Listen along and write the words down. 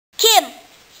Kim,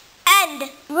 and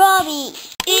Robbie.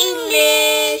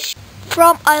 English.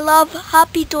 From I Love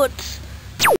Happy Toots.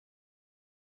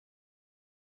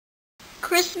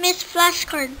 Christmas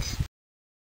flashcards.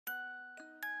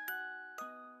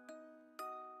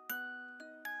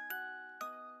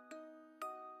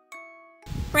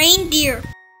 Reindeer.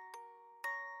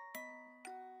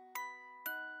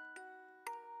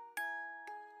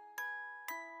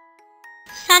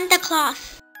 Santa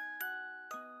Claus.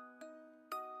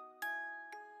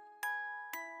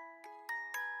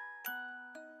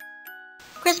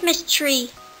 Christmas tree.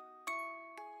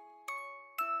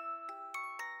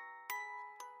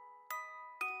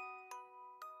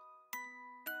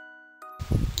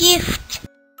 Gift.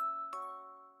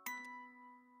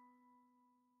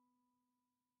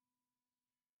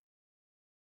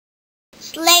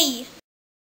 Sleigh.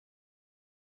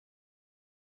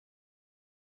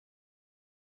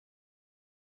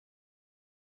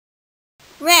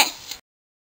 Wreath.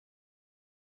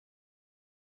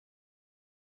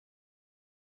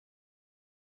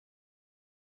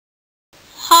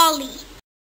 Holly.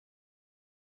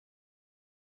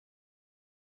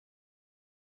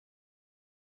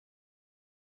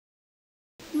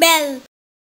 Bell.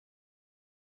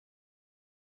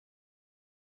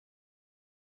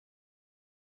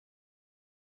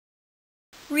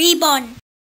 Ribbon.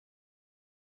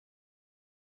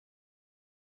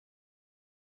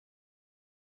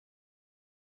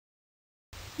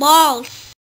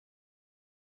 Balls.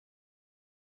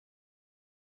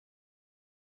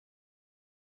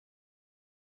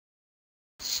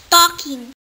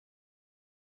 Stocking.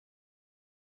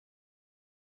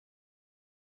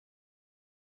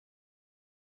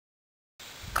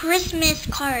 Christmas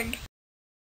card.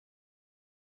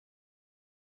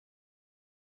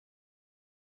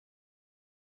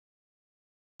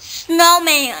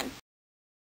 Snowman.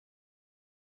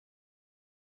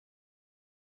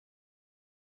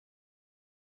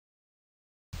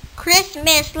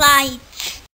 Christmas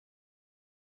lights.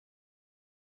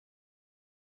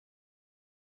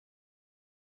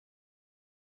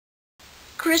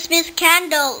 Christmas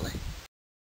candle.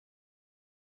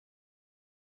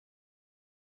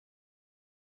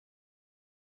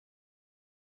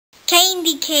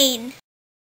 Candy cane.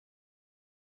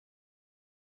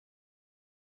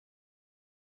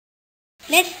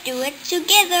 Let's do it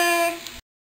together.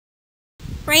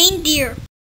 Reindeer.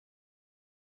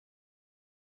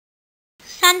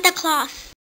 Santa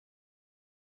Claus.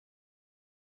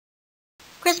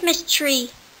 Christmas tree.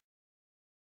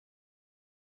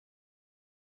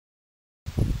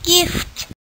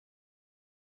 Gift.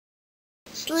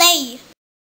 Sleigh.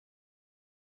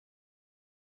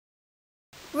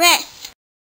 Wreath.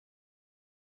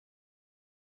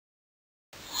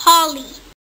 Holly.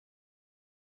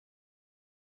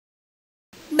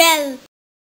 Bell.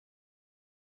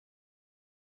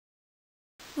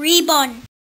 Ribbon.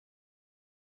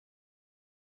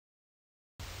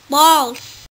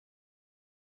 Balls.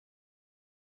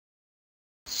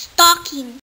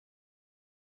 Stocking.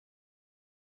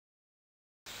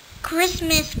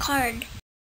 Christmas card.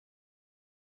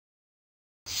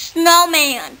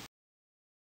 Snowman.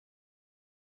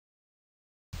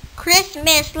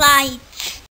 Christmas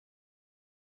lights.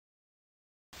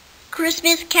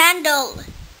 Christmas candle.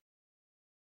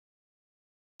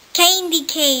 Candy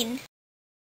cane.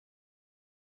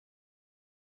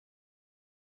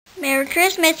 Merry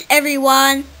Christmas,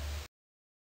 everyone!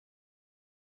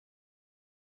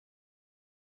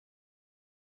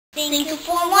 Thank you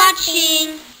for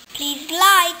watching. Please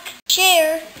like,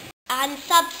 share, and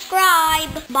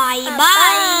subscribe. Bye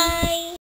bye.